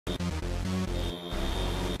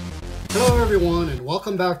Hello everyone and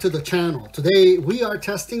welcome back to the channel. Today we are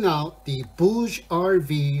testing out the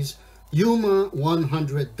BougeRV's Yuma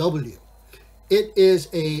 100W. It is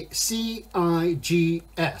a CIGS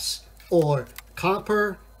or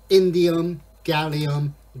copper indium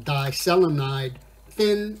gallium diselenide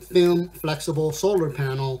thin film flexible solar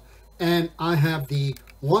panel, and I have the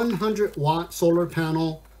 100 watt solar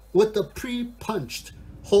panel with the pre-punched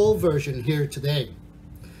hole version here today.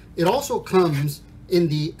 It also comes in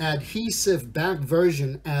the adhesive back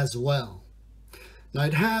version as well. Now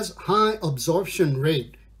it has high absorption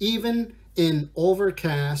rate even in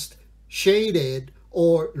overcast, shaded,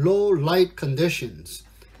 or low light conditions.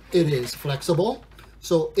 It is flexible,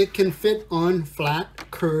 so it can fit on flat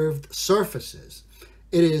curved surfaces.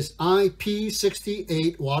 It is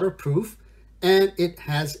IP68 waterproof, and it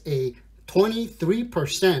has a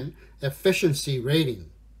 23% efficiency rating.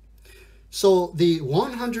 So the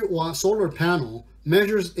 100 watt solar panel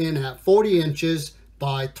measures in at 40 inches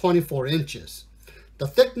by 24 inches. The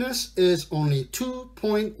thickness is only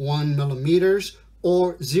 2.1 millimeters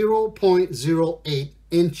or 0.08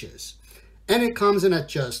 inches. And it comes in at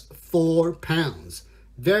just 4 pounds.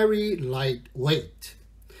 Very lightweight.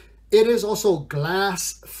 It is also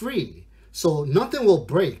glass free, so nothing will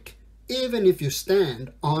break even if you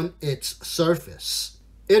stand on its surface.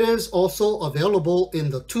 It is also available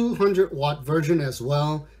in the 200 watt version as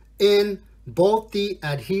well, in both the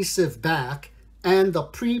adhesive back and the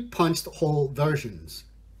pre-punched hole versions.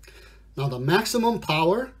 Now the maximum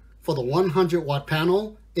power for the 100 watt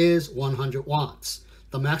panel is 100 watts.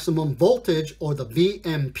 The maximum voltage, or the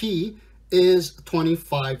VMP, is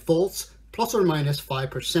 25 volts plus or minus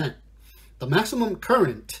 5%. The maximum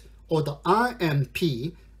current, or the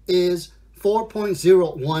IMP, is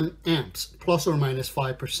 4.01 amps plus or minus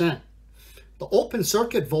 5%. The open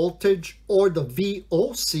circuit voltage, or the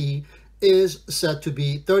VOC, is set to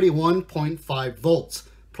be 31.5 volts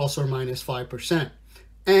plus or minus 5%.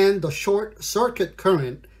 And the short circuit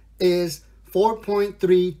current is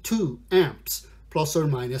 4.32 amps plus or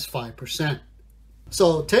minus 5%.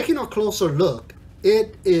 So taking a closer look,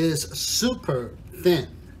 it is super thin.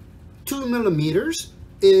 2 millimeters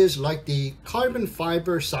is like the carbon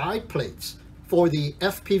fiber side plates for the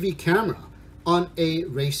FPV camera on a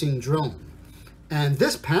racing drone. And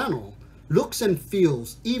this panel looks and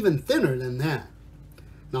feels even thinner than that.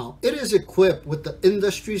 Now, it is equipped with the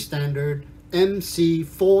industry standard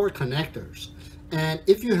MC4 connectors. And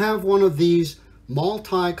if you have one of these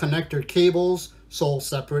multi-connector cables sold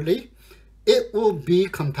separately, it will be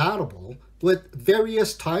compatible with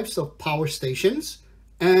various types of power stations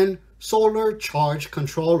and solar charge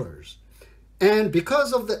controllers. And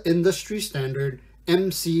because of the industry standard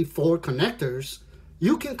MC4 connectors,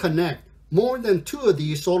 you can connect more than 2 of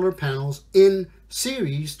these solar panels in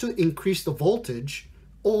series to increase the voltage,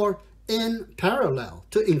 or in parallel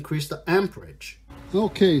to increase the amperage.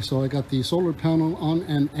 Okay, so I got the solar panel on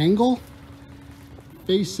an angle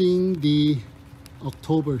facing the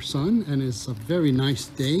October sun, and it's a very nice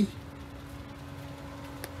day.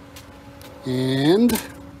 And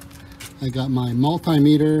I got my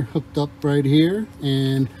multimeter hooked up right here,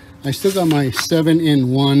 and I still got my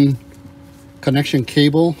 7-in-1 connection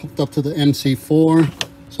cable hooked up to the MC4.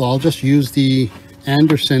 So I'll just use the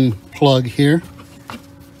Anderson plug here.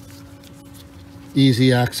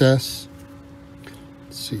 Easy access.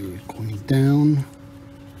 Let's see, going down.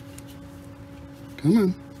 Come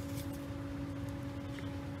on.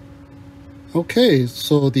 Okay,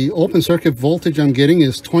 so the open circuit voltage I'm getting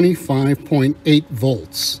is 25.8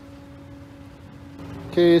 volts.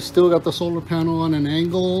 Okay, still got the solar panel on an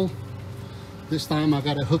angle. This time I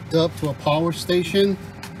got it hooked up to a power station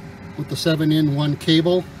with the 7-in-1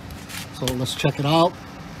 cable. So let's check it out.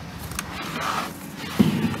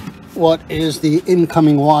 What is the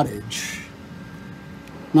incoming wattage?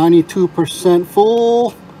 92%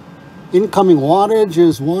 full. Incoming wattage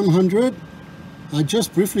is 100. I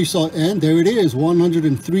just briefly saw it, and there it is,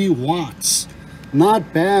 103 watts.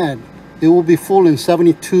 Not bad. It will be full in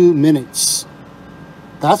 72 minutes.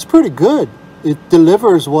 That's pretty good. It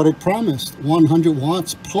delivers what it promised, 100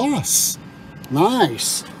 watts plus.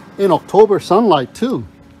 Nice. In October sunlight too.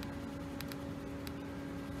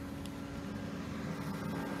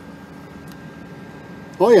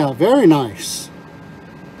 Oh yeah, very nice.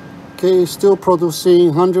 Okay, still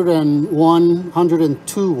producing 101,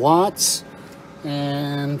 102 watts.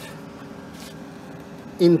 And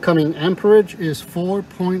incoming amperage is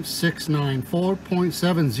 4.69,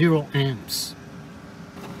 4.70 amps.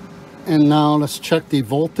 And now let's check the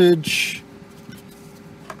voltage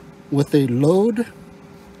with a load.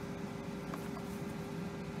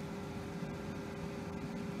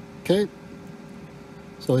 Okay,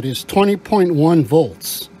 So it is 20.1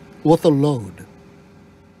 volts with a load.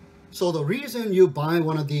 So the reason you buy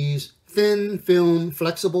one of these thin film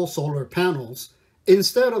flexible solar panels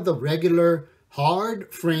instead of the regular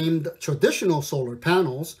hard framed traditional solar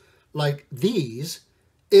panels like these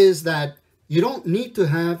is that you don't need to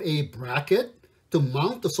have a bracket to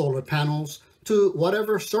mount the solar panels to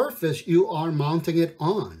whatever surface you are mounting it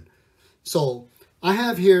on. So I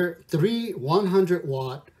have here 3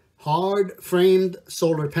 100-watt hard framed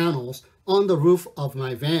solar panels on the roof of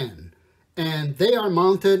my van, and they are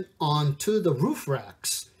mounted onto the roof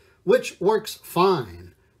racks, which works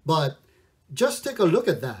fine. But just take a look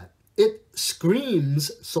at that. It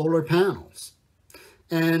screams solar panels.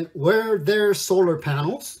 And where there's solar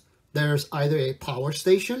panels, there's either a power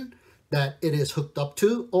station that it is hooked up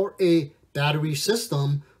to or a battery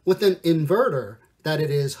system with an inverter that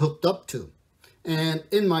it is hooked up to. And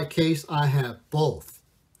in my case, I have both.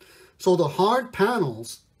 So the hard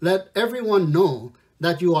panels let everyone know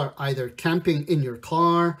that you are either camping in your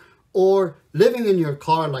car or living in your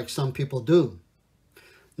car like some people do.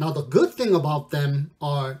 Now the good thing about them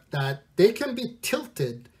are that they can be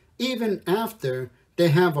tilted even after they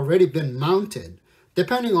have already been mounted,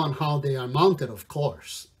 depending on how they are mounted, of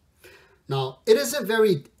course. Now it isn't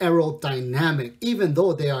very aerodynamic even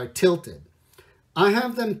though they are tilted. I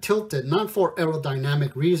have them tilted not for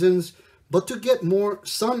aerodynamic reasons, but to get more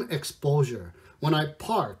sun exposure when I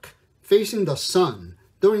park facing the sun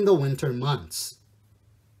during the winter months.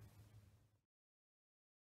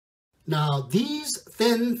 Now these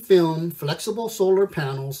thin film flexible solar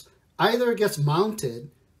panels either gets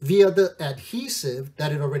mounted via the adhesive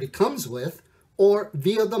that it already comes with or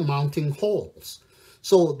via the mounting holes.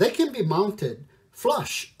 So they can be mounted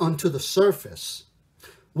flush onto the surface,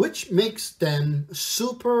 which makes them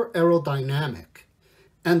super aerodynamic.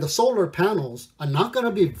 And the solar panels are not going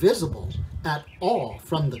to be visible at all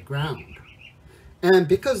from the ground. And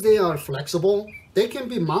because they are flexible, they can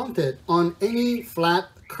be mounted on any flat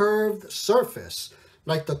curved surface,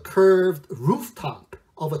 like the curved rooftop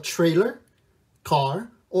of a trailer,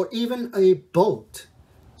 car, or even a boat.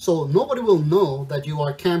 So nobody will know that you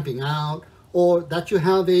are camping out or that you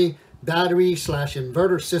have a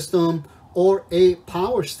battery/inverter system or a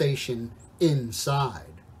power station inside.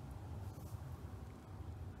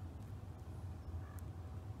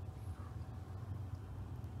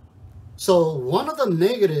 So one of the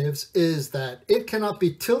negatives is that it cannot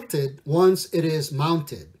be tilted once it is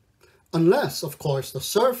mounted, unless, of course, the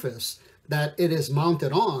surface that it is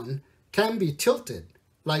mounted on can be tilted,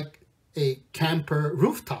 like a camper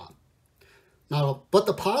rooftop. Now, but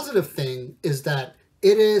the positive thing is that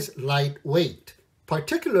it is lightweight,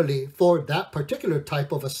 particularly for that particular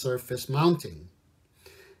type of a surface mounting.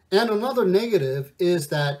 And another negative is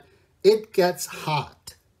that it gets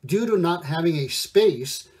hot due to not having a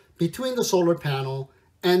space between the solar panel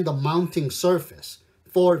and the mounting surface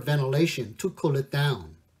for ventilation to cool it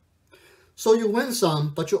down. So you win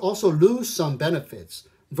some, but you also lose some benefits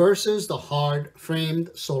versus the hard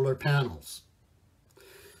framed solar panels.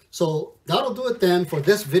 So that'll do it then for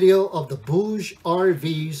this video of the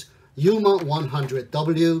BougeRV's Yuma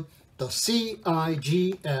 100W, the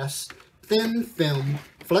CIGS thin film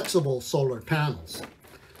flexible solar panels.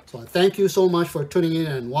 So I thank you so much for tuning in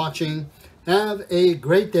and watching. Have a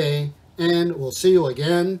great day, and we'll see you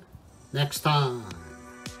again next time.